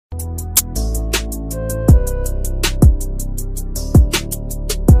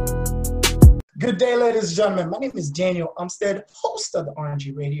Good day, ladies and gentlemen. My name is Daniel Umstead, host of the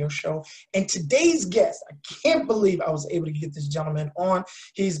RNG Radio Show. And today's guest, I can't believe I was able to get this gentleman on.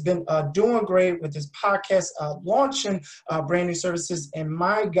 He's been doing great with his podcast, launching brand new services. And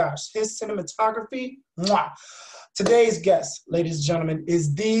my gosh, his cinematography, mwah. Today's guest, ladies and gentlemen,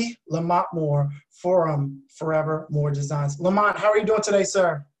 is the Lamont Moore from Forever More Designs. Lamont, how are you doing today,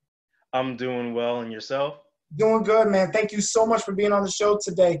 sir? I'm doing well, and yourself? Doing good, man. Thank you so much for being on the show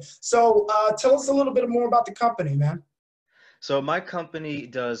today. So tell us a little bit more about the company, man. So my company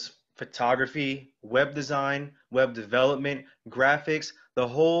does photography, web design, web development, graphics, the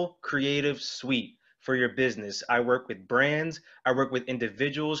whole creative suite for your business. I work with brands, I work with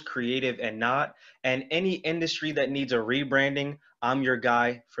individuals, creative and not, and any industry that needs a rebranding, I'm your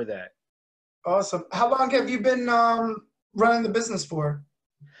guy for that. Awesome. How long have you been running the business for?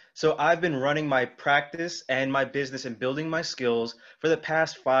 So I've been running my practice and my business and building my skills for the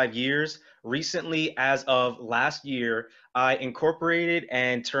past 5 years. Recently, as of last year, I incorporated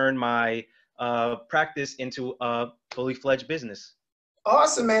and turned my practice into a fully fledged business.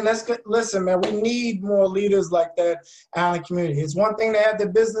 Awesome, man. That's good. Listen, man, we need more leaders like that out in the community. It's one thing to have the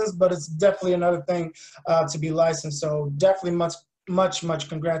business, but it's definitely another thing to be licensed. So definitely much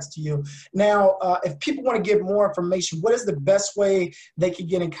congrats to you. Now, if people want to get more information, what is the best way they can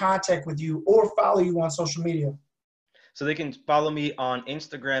get in contact with you or follow you on social media? So they can follow me on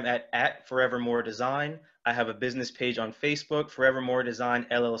Instagram at Forevermore Design. I have a business page on Facebook, Forevermore Design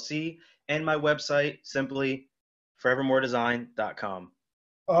LLC, and my website, simply forevermoredesign.com.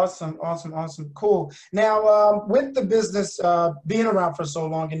 Awesome. Cool. Now, with the business being around for so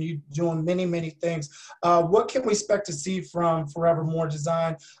long and you doing many things, what can we expect to see from Forevermore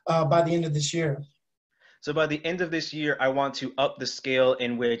Design by the end of this year? So by the end of this year, I want to up the scale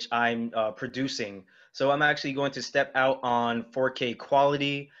in which I'm producing. So I'm actually going to step out on 4K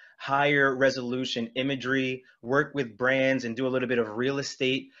quality, higher resolution imagery, work with brands and do a little bit of real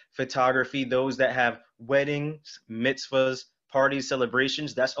estate photography. Those that have weddings, mitzvahs, parties,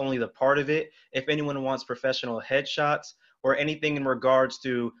 celebrations, that's only the part of it. If anyone wants professional headshots or anything in regards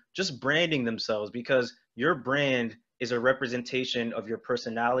to just branding themselves, because your brand is a representation of your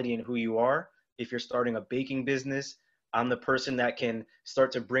personality and who you are. If you're starting a baking business, I'm the person that can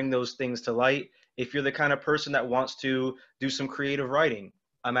start to bring those things to light. If you're the kind of person that wants to do some creative writing,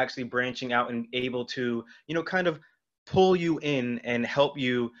 I'm actually branching out and able to, kind of pull you in and help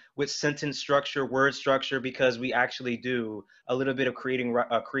you with sentence structure, word structure, because we actually do a little bit of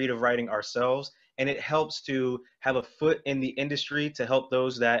creative writing ourselves. And it helps to have a foot in the industry to help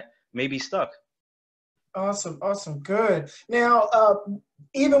those that may be stuck. Awesome. Good. Now,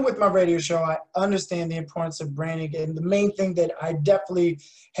 even with my radio show, I understand the importance of branding. And the main thing that I definitely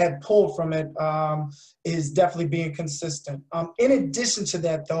had pulled from it is definitely being consistent. In addition to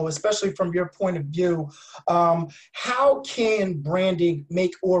that, though, especially from your point of view, how can branding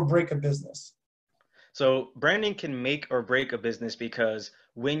make or break a business? So branding can make or break a business because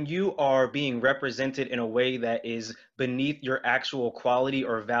when you are being represented in a way that is beneath your actual quality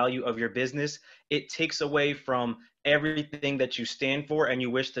or value of your business, it takes away from everything that you stand for and you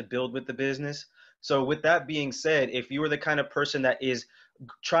wish to build with the business. So with that being said, if you are the kind of person that is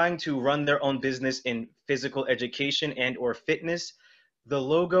trying to run their own business in physical education and or fitness, the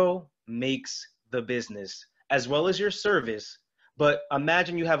logo makes the business as well as your service. But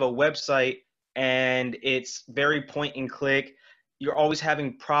imagine you have a website and it's very point and click. You're always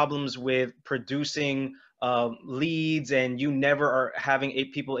having problems with producing leads and you never are having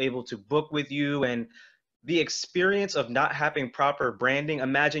people able to book with you, and the experience of not having proper branding.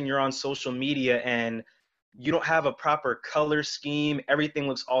 Imagine you're on social media and you don't have a proper color scheme. Everything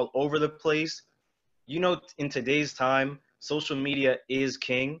looks all over the place. In today's time, social media is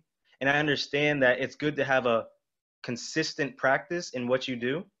king. And I understand that it's good to have a consistent practice in what you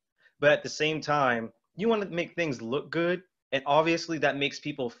do. But at the same time, you want to make things look good. And obviously that makes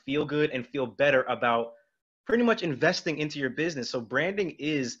people feel good and feel better about pretty much investing into your business. So branding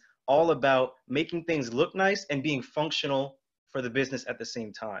is all about making things look nice and being functional for the business at the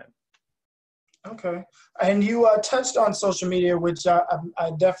same time. Okay. And you touched on social media, which I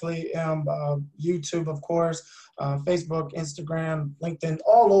definitely am. YouTube, of course, Facebook, Instagram, LinkedIn,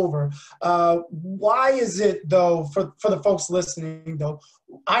 all over. Why is it, though, for the folks listening, though,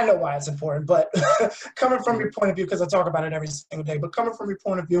 I know why it's important, but coming from your point of view, because I talk about it every single day, but coming from your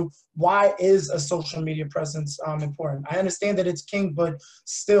point of view, why is a social media presence important? I understand that it's king, but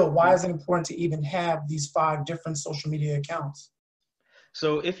still, why is it important to even have these 5 different social media accounts?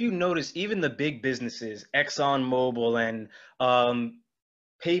 So if you notice, even the big businesses, ExxonMobil and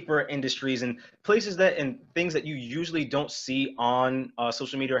paper industries and places that and things that you usually don't see on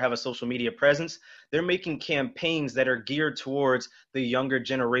social media or have a social media presence. They're making campaigns that are geared towards the younger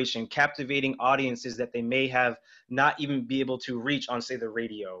generation, captivating audiences that they may have not even be able to reach on, say, the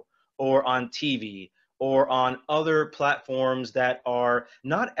radio or on TV or on other platforms that are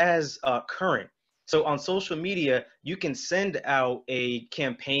not as current. So on social media, you can send out a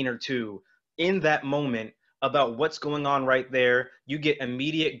campaign or two in that moment about what's going on right there. You get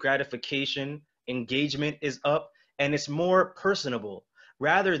immediate gratification, engagement is up, and it's more personable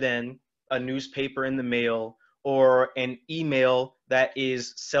rather than a newspaper in the mail or an email that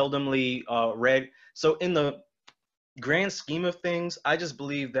is seldomly read. So, in the grand scheme of things, I just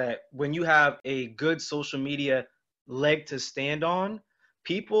believe that when you have a good social media leg to stand on,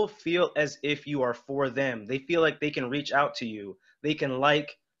 people feel as if you are for them. They feel like they can reach out to you. They can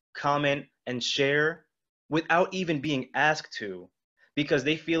like, comment, and share without even being asked to, because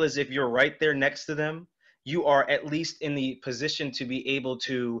they feel as if you're right there next to them. You are at least in the position to be able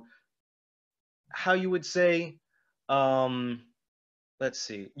to, how you would say, um, let's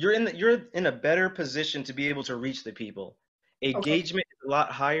see, you're in a better position to be able to reach the people. Okay. Engagement is a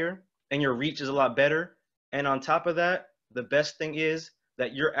lot higher and your reach is a lot better. And on top of that, the best thing is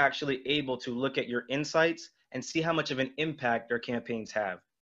that you're actually able to look at your insights and see how much of an impact your campaigns have.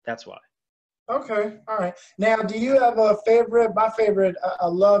 That's why. Okay. All right. Now, do you have a favorite? My favorite, I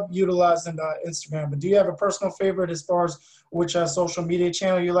love utilizing Instagram, but do you have a personal favorite as far as which social media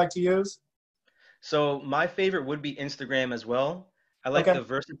channel you like to use? So my favorite would be Instagram as well. I like Okay. the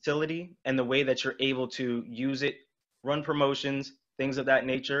versatility and the way that you're able to use it, run promotions, things of that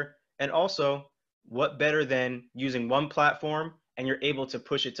nature. And also, what better than using one platform and you're able to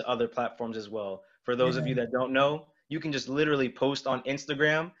push it to other platforms as well. For those of Yeah. you that don't know, you can just literally post on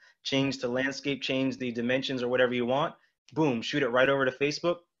Instagram, change to landscape, change the dimensions or whatever you want. Boom, shoot it right over to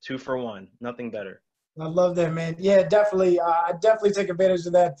Facebook, 2 for 1, nothing better. I love that, man. Yeah, definitely. I definitely take advantage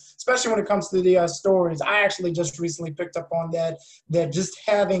of that, especially when it comes to the stories. I actually just recently picked up on that, that just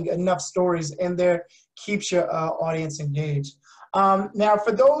having enough stories in there keeps your audience engaged. Now,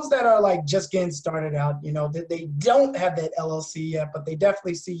 for those that are like just getting started out, you know, that they don't have that LLC yet, but they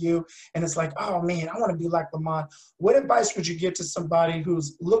definitely see you and it's like, oh man, I want to be like Lamont. What advice would you give to somebody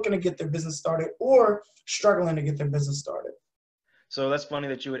who's looking to get their business started or struggling to get their business started? So that's funny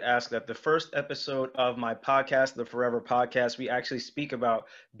that you would ask that. The first episode of my podcast, the Forever Podcast, we actually speak about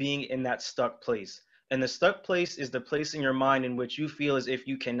being in that stuck place. And the stuck place is the place in your mind in which you feel as if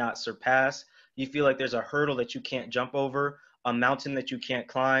you cannot surpass. You feel like there's a hurdle that you can't jump over, a mountain that you can't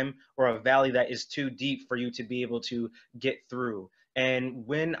climb, or a valley that is too deep for you to be able to get through. And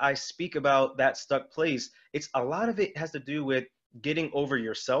when I speak about that stuck place, it's a lot of it has to do with getting over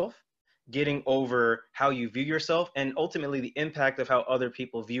yourself, getting over how you view yourself, and ultimately the impact of how other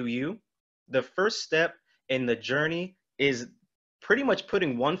people view you. The first step in the journey is pretty much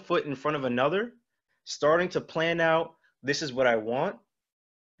putting one foot in front of another, starting to plan out, this is what I want,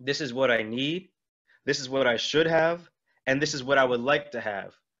 this is what I need, this is what I should have, and this is what I would like to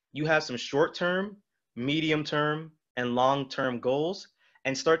have. You have some short term, medium term, and long term goals,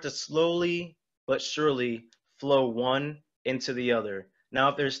 and start to slowly but surely flow one into the other. Now,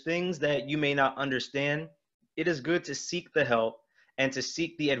 if there's things that you may not understand, it is good to seek the help and to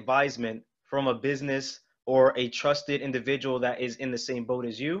seek the advisement from a business or a trusted individual that is in the same boat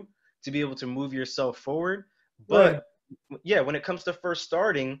as you to be able to move yourself forward. Right. But yeah, when it comes to first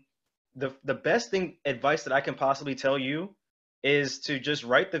starting, the best thing advice that I can possibly tell you is to just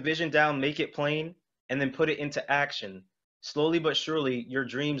write the vision down, make it plain, and then put it into action. Slowly but surely, your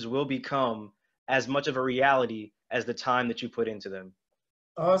dreams will become as much of a reality as the time that you put into them.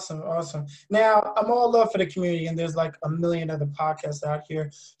 Awesome, awesome. Now, I'm all love for the community, and there's like a million other podcasts out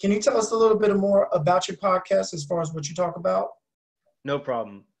here. Can you tell us a little bit more about your podcast as far as what you talk about? No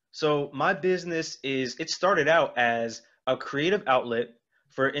problem. So my business is, it started out as a creative outlet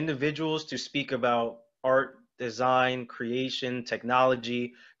for individuals to speak about art, design, creation,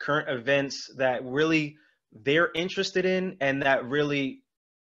 technology, current events that really they're interested in and that really,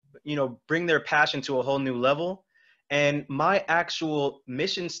 bring their passion to a whole new level. And my actual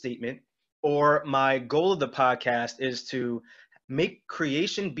mission statement or my goal of the podcast is to make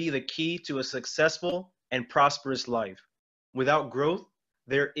creation be the key to a successful and prosperous life. Without growth,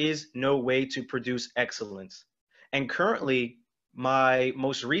 there is no way to produce excellence. And currently, my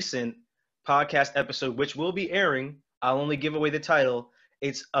most recent podcast episode, which will be airing, I'll only give away the title.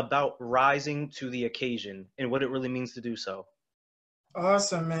 It's about rising to the occasion and what it really means to do so.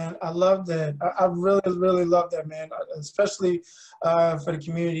 Awesome, man. I love that. I really, really love that, man. Especially for the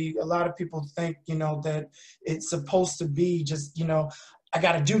community. A lot of people think, you know, that it's supposed to be just, you know, I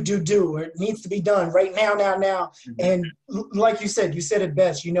got to do, or it needs to be done right now, now. Mm-hmm. And like you said it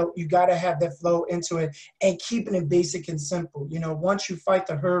best, you know, you got to have that flow into it and keeping it basic and simple. You know, once you fight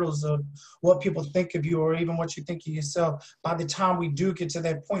the hurdles of what people think of you or even what you think of yourself, by the time we do get to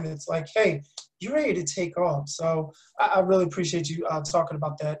that point, it's like, hey, you're ready to take off. So I really appreciate you talking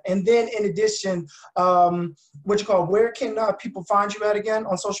about that. And then in addition, where can people find you at again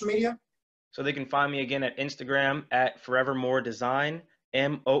on social media? So they can find me again at Instagram at Forevermore Design,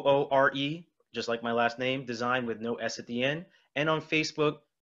 Moore, just like my last name, design with no S at the end, and on Facebook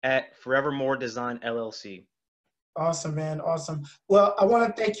at Forevermore Design LLC. Awesome, man. Awesome. Well, I want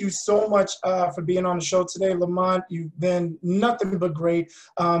to thank you so much for being on the show today, Lamont. You've been nothing but great.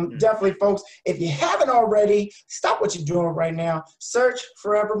 Definitely, folks, if you haven't already, stop what you're doing right now. Search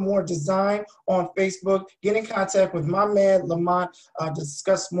Forevermore Design on Facebook. Get in contact with my man, Lamont, to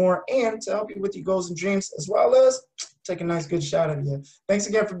discuss more and to help you with your goals and dreams, as well as take a nice, good shot of you. Thanks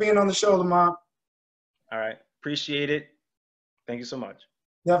again for being on the show, Lamont. All right. Appreciate it. Thank you so much.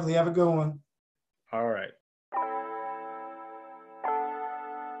 Definitely. Have a good one. All right.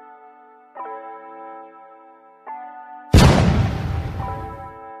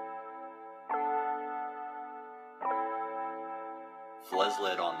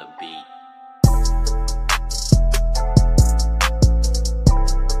 Fleslet on the beat.